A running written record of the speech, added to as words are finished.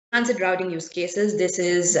transit routing use cases. This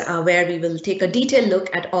is where we will take a detailed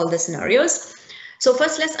look at all the scenarios. So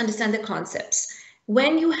first, let's understand the concepts.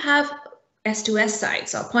 When you have S2S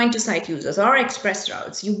sites or point-to-site users or express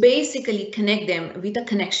routes, you basically connect them with a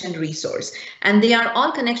connection resource. And they are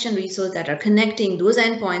all connection resources that are connecting those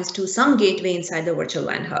endpoints to some gateway inside the virtual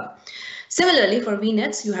WAN hub. Similarly, for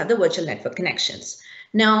VNets, you have the virtual network connections.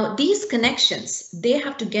 Now, these connections, they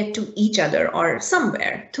have to get to each other or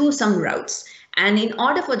somewhere through some routes. And in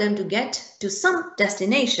order for them to get to some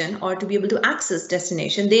destination or to be able to access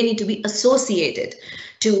destination, they need to be associated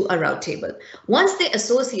to a route table. Once they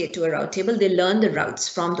associate to a route table, they learn the routes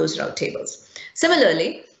from those route tables.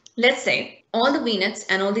 Similarly, let's say all the VNets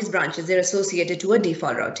and all these branches, they're associated to a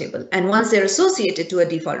default route table. And once they're associated to a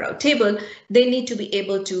default route table, they need to be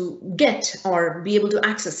able to get or be able to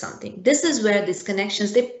access something. This is where these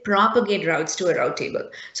connections, they propagate routes to a route table.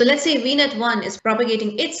 So let's say VNet 1 is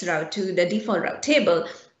propagating its route to the default route table.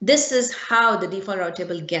 This is how the default route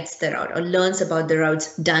table gets the route or learns about the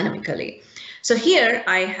routes dynamically. So here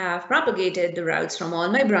I have propagated the routes from all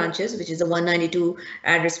my branches, which is the 192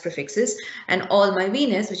 address prefixes, and all my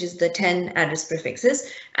VNets, which is the 10 address prefixes.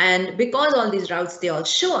 And because all these routes, they all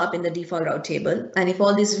show up in the default route table. And if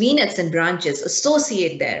all these VNets and branches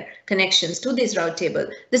associate their connections to this route table,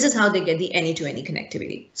 this is how they get the any-to-any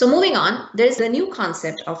connectivity. So moving on, there's the new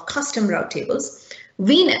concept of custom route tables.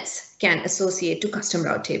 VNets can associate to custom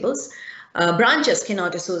route tables. Branches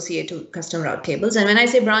cannot associate to custom route tables. And when I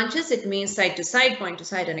say branches, it means site to site, point to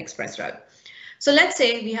site, and express route. So let's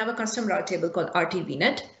say we have a custom route table called RT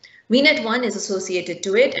VNet. VNet 1 is associated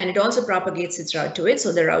to it, and it also propagates its route to it.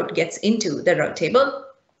 So the route gets into the route table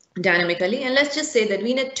dynamically. And let's just say that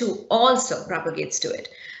VNet 2 also propagates to it.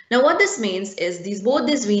 Now, what this means is both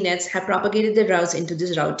these VNets have propagated the routes into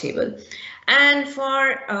this route table. And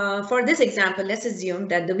for this example, let's assume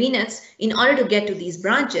that the VNets, in order to get to these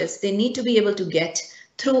branches, they need to be able to get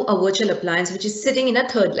through a virtual appliance, which is sitting in a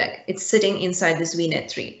third leg. It's sitting inside this VNet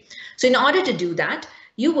 3. So in order to do that,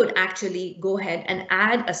 you would actually go ahead and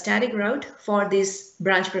add a static route for these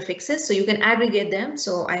branch prefixes. So you can aggregate them.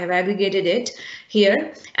 So I have aggregated it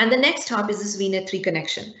here. And the next hop is this VNet 3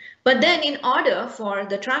 connection. But then in order for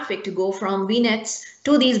the traffic to go from VNets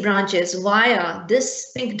to these branches via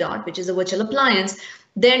this pink dot, which is a virtual appliance,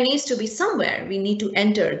 there needs to be somewhere we need to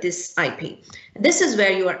enter this IP. This is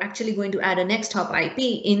where you are actually going to add a next hop IP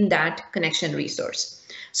in that connection resource.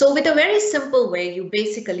 So with a very simple way, you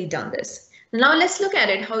basically done this. Now let's look at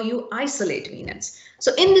it how you isolate VNets.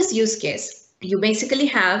 So in this use case, you basically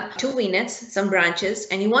have two VNets, some branches,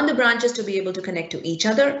 and you want the branches to be able to connect to each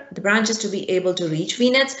other, the branches to be able to reach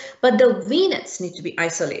VNets, but the VNets need to be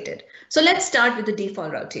isolated. So let's start with the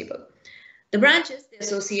default route table. The branches, they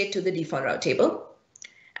associate to the default route table.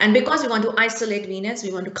 And because we want to isolate VNets,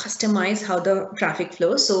 we want to customize how the traffic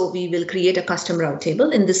flows. So we will create a custom route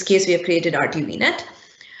table. In this case, we have created RT VNet.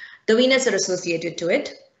 The VNets are associated to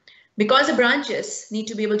it. Because the branches need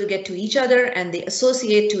to be able to get to each other and they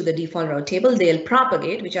associate to the default route table, they'll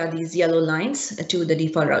propagate, which are these yellow lines, to the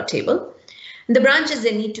default route table. And the branches,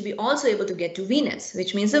 they need to be also able to get to VNets,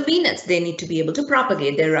 which means the VNets, they need to be able to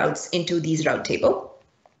propagate their routes into these route table.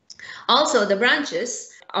 Also, the branches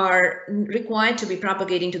are required to be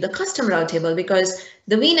propagating to the custom route table because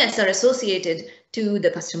the VNets are associated to the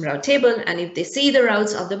custom route table. And if they see the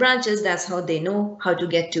routes of the branches, that's how they know how to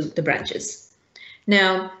get to the branches.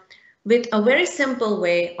 Now, with a very simple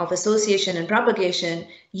way of association and propagation,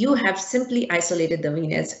 you have simply isolated the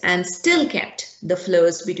VNets and still kept the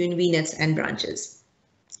flows between VNets and branches.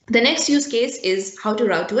 The next use case is how to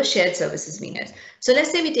route to a shared services VNet. So let's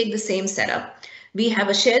say we take the same setup. We have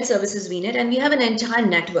a shared services VNet and we have an entire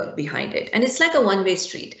network behind it. And it's like a one-way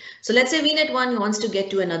street. So let's say VNet 1 wants to get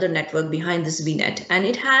to another network behind this VNet. And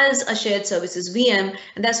it has a shared services VM.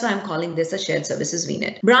 And that's why I'm calling this a shared services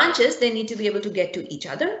VNet. Branches, they need to be able to get to each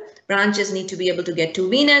other. Branches need to be able to get to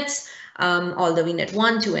VNets, all the VNet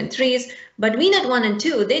 1, 2, and 3s. But VNet 1 and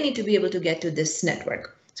 2, they need to be able to get to this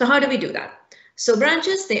network. So how do we do that? So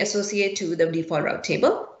branches, they associate to the default route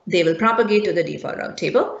table. They will propagate to the default route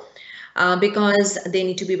table. Because they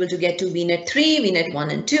need to be able to get to VNet 3, VNet 1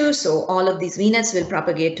 and 2. So all of these VNets will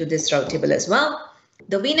propagate to this route table as well.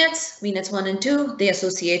 The VNets 1 and 2, they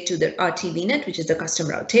associate to the RT VNet, which is the custom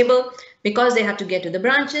route table. Because they have to get to the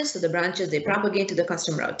branches, so the branches, they propagate to the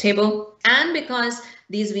custom route table. And because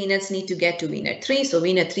these VNets need to get to VNet 3, so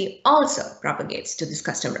VNet 3 also propagates to this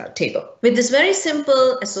custom route table. With this very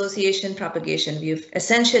simple association propagation, we've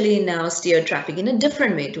essentially now steered traffic in a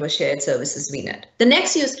different way to a shared services VNet. The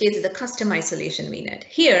next use case is the custom isolation VNet.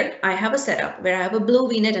 Here, I have a setup where I have a blue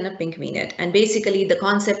VNet and a pink VNet. And basically, the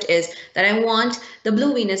concept is that I want the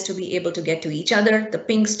blue VNets to be able to get to each other, the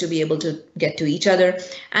pinks to be able to get to each other,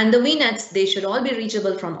 and the VNets, they should all be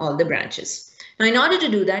reachable from all the branches. Now, in order to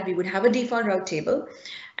do that, we would have a default route table,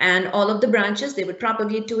 and all of the branches, they would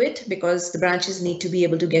propagate to it because the branches need to be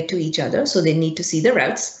able to get to each other. So they need to see the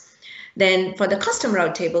routes. Then for the custom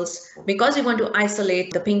route tables, because we want to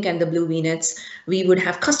isolate the pink and the blue VNets, we would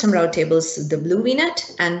have custom route tables, the blue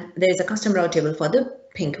VNet, and there's a custom route table for the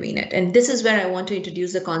pink VNet. And this is where I want to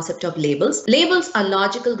introduce the concept of labels. Labels are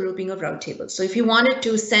logical grouping of route tables. So if you wanted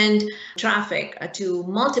to send traffic to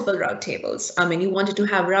multiple route tables, you wanted to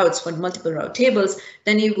have routes for multiple route tables,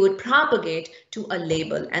 then you would propagate to a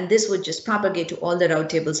label, and this would just propagate to all the route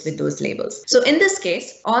tables with those labels. So in this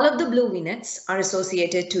case, all of the blue VNets are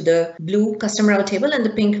associated to the blue custom route table, and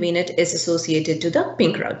the pink VNet is associated to the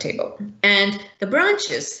pink route table. And the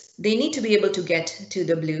branches, they need to be able to get to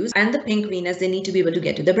the blues, and the pink VNets, they need to be able to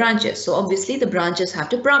get to the branches. So obviously the branches have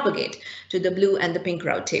to propagate to the blue and the pink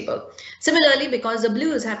route table. Similarly, because the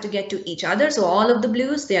blues have to get to each other, so all of the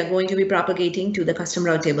blues, they are going to be propagating to the custom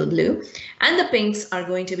route table blue, and the pinks are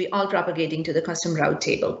going to be all propagating to the custom route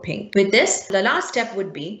table pink. With this, the last step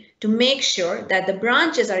would be to make sure that the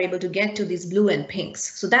branches are able to get to these blue and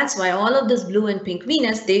pinks. So that's why all of this blue and pink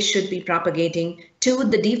VNets, they should be propagating to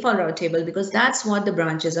the default route table because that's what the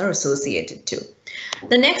branches are associated to.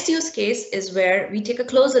 The next use case is where we take a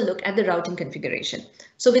closer look at the routing configuration.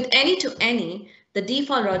 So with any-to-any, the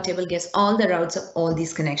default route table gets all the routes of all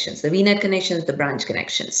these connections, the VNet connections, the branch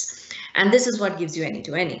connections. And this is what gives you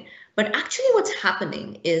any-to-any. But actually what's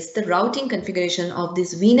happening is the routing configuration of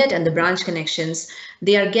this VNet and the branch connections,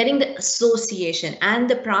 they are getting the association and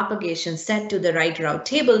the propagation set to the right route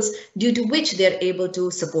tables, due to which they're able to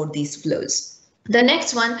support these flows. The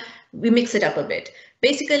next one, we mix it up a bit.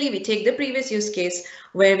 Basically, we take the previous use case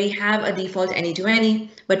where we have a default any-to-any,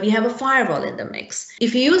 but we have a firewall in the mix.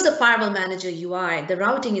 If you use the Firewall Manager UI, the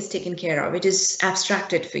routing is taken care of. It is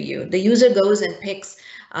abstracted for you. The user goes and picks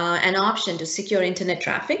an option to secure internet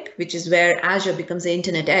traffic, which is where Azure becomes the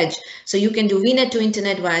internet edge. So you can do VNet to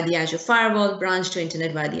internet via the Azure Firewall, branch to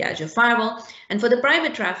internet via the Azure Firewall. And for the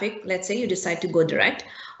private traffic, let's say you decide to go direct,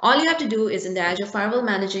 all you have to do is in the Azure Firewall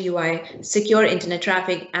Manager UI, secure internet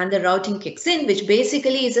traffic, and the routing kicks in, which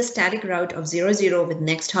basically is a static route of 00 with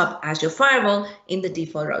next hop Azure Firewall in the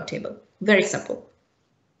default route table. Very simple.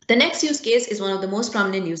 The next use case is one of the most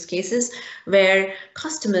prominent use cases where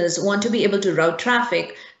customers want to be able to route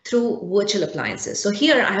traffic through virtual appliances. So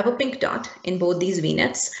here I have a pink dot in both these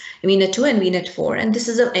VNets, VNet 2 and VNet 4, and this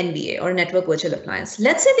is an NVA or network virtual appliance.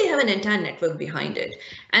 Let's say they have an entire network behind it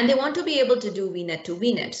and they want to be able to do VNet to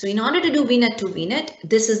VNet. So in order to do VNet to VNet,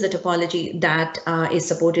 this is the topology that is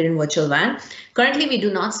supported in Virtual WAN. Currently, we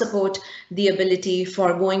do not support the ability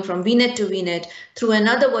for going from VNet to VNet through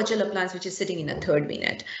another virtual appliance which is sitting in a third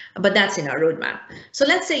VNet, but that's in our roadmap. So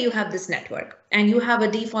let's say you have this network and you have a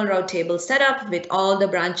default route table set up with all the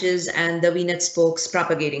branches and the VNet spokes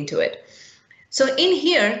propagating to it. So in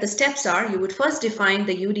here, the steps are you would first define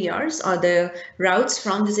the UDRs or the routes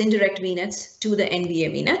from these indirect VNets to the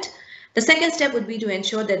NVA VNet. The second step would be to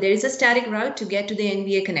ensure that there is a static route to get to the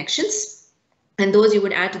NVA connections, and those you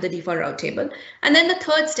would add to the default route table. And then the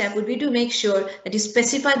third step would be to make sure that you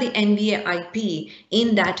specify the NVA IP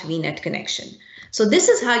in that VNet connection. So this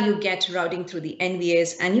is how you get routing through the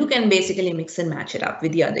NVAs, and you can basically mix and match it up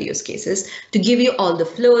with the other use cases to give you all the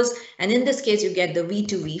flows. And in this case, you get the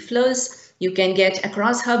V2V flows. You can get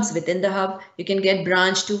across hubs within the hub. You can get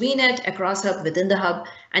branch to VNet across hub within the hub.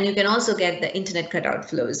 And you can also get the internet cutout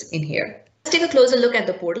flows in here. Let's take a closer look at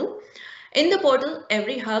the portal. In the portal,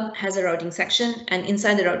 every hub has a routing section, and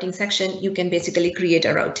inside the routing section, you can basically create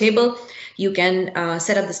a route table. You can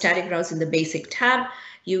set up the static routes in the basic tab.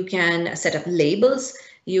 You can set up labels.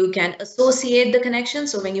 You can associate the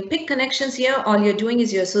connections. So when you pick connections here, all you're doing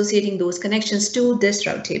is you're associating those connections to this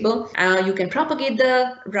route table. You can propagate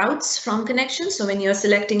the routes from connections. So when you're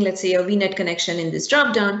selecting, let's say, a VNet connection in this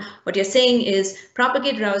dropdown, what you're saying is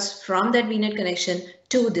propagate routes from that VNet connection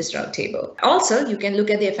to this route table. Also, you can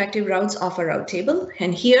look at the effective routes of a route table.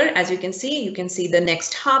 And here, as you can see the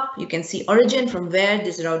next hop, you can see origin from where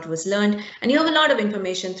this route was learned, and you have a lot of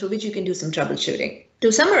information through which you can do some troubleshooting.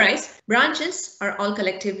 To summarize, branches are all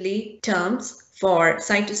collectively terms for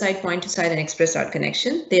site-to-site, point-to-site, and express route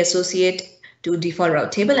connection. They associate to default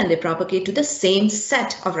route table and they propagate to the same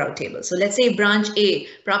set of route tables. So let's say branch A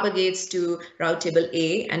propagates to route table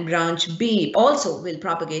A and branch B also will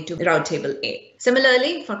propagate to route table A.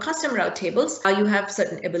 Similarly, for custom route tables, you have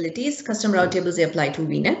certain abilities. Custom route tables, they apply to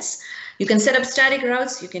VNets. You can set up static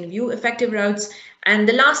routes, you can view effective routes. And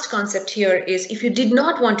the last concept here is if you did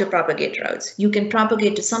not want to propagate routes, you can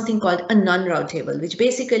propagate to something called a non-route table, which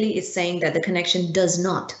basically is saying that the connection does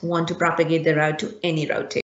not want to propagate the route to any route table.